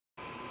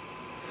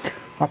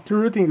After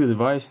rooting the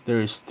device, there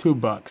is two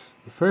bugs.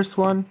 The first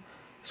one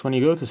is when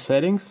you go to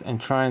settings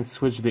and try and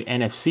switch the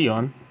NFC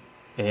on,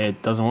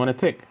 it doesn't want to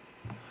tick.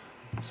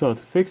 So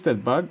to fix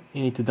that bug,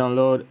 you need to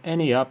download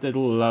any app that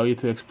will allow you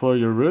to explore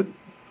your root.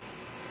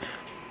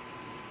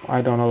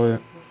 I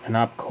downloaded an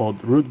app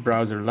called Root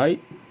Browser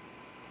Lite.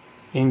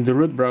 In the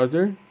root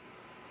browser,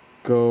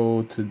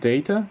 go to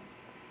data,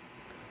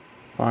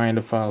 find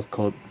a file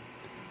called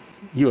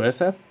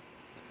USF,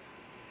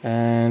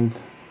 and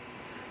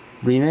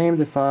rename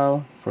the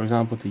file, for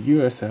example, to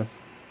USF1,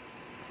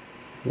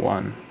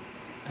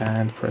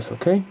 and press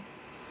OK.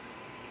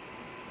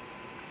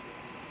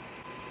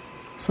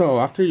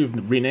 So after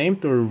you've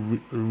renamed or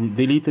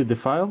deleted the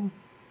file,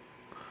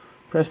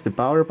 press the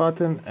power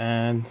button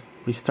and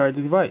restart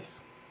the device.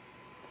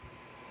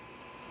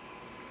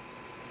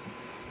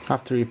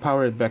 After you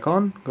power it back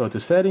on, go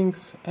to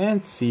settings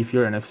and see if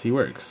your NFC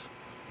works.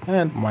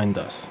 And mine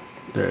does.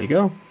 There you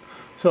go.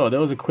 So that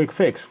was a quick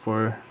fix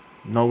for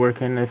not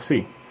working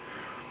NFC.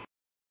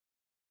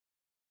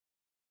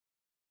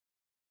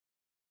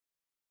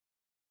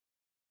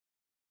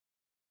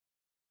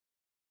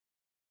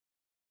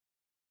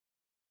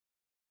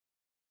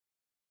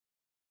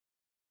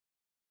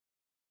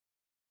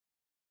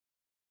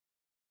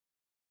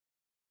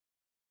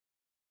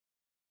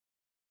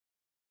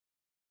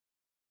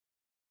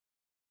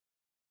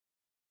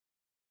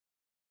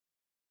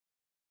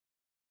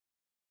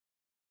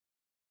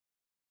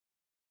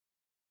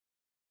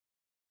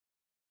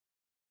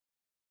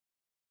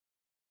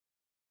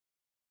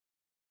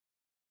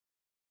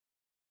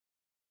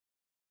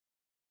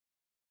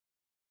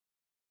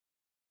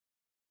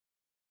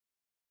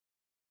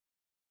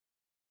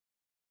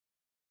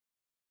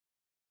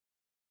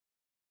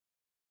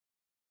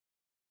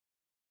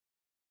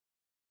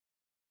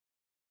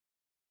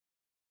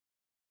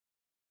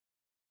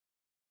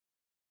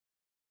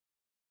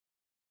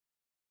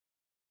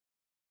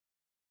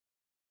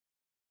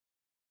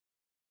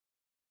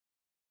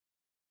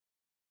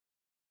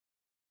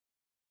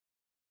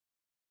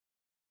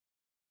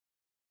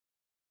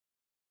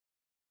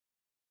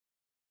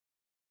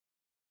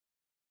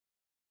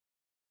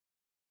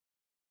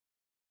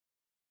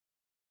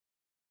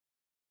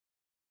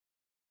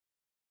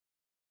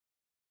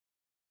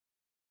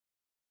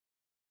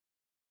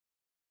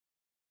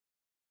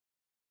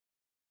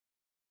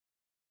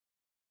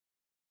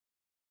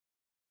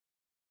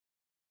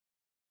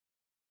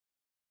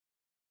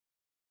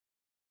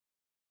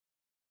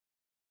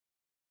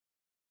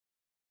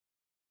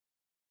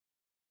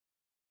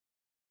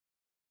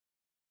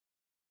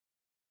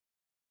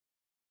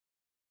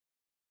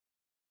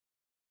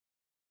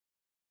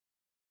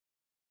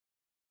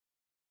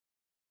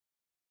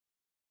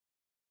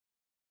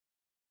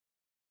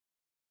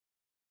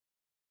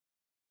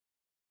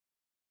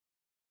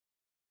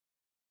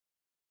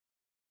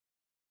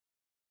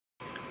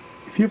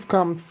 If you've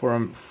come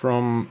from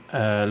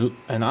an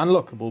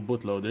unlockable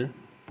bootloader,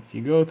 if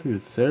you go to the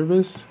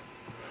service,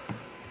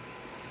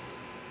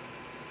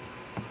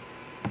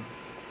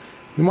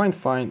 you might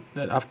find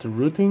that after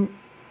rooting,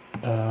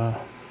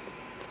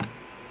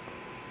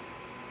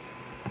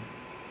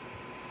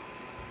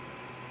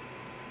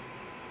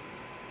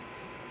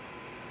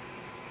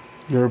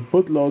 your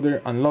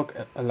bootloader unlock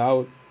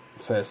allowed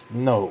says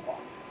no.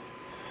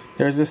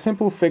 There's a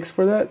simple fix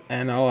for that,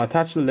 and I'll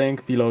attach the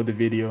link below the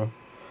video.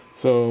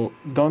 So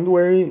don't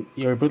worry,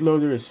 your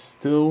bootloader is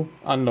still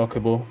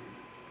unlockable.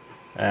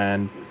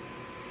 And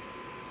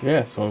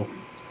yeah, so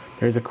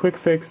there's a quick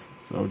fix.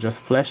 So just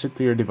flash it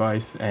to your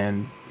device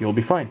and you'll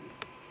be fine.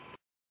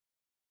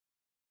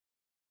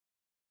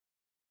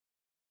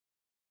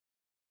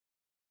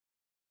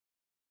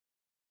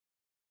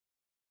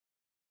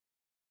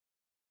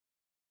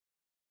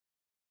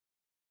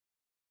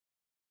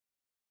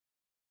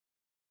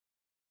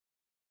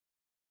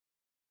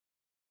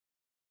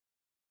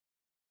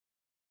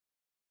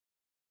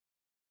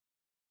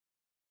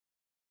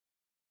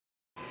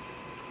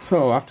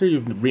 So after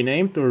you've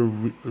renamed or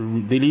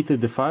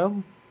deleted the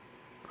file,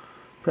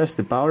 press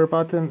the power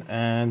button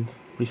and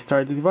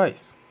restart the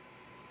device.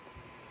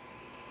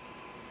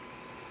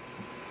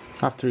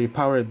 After you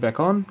power it back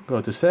on, go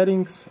to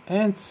settings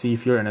and see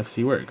if your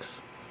NFC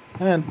works.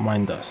 And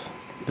mine does.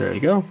 There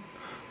you go.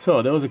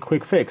 So that was a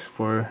quick fix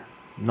for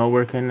not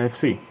working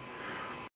NFC.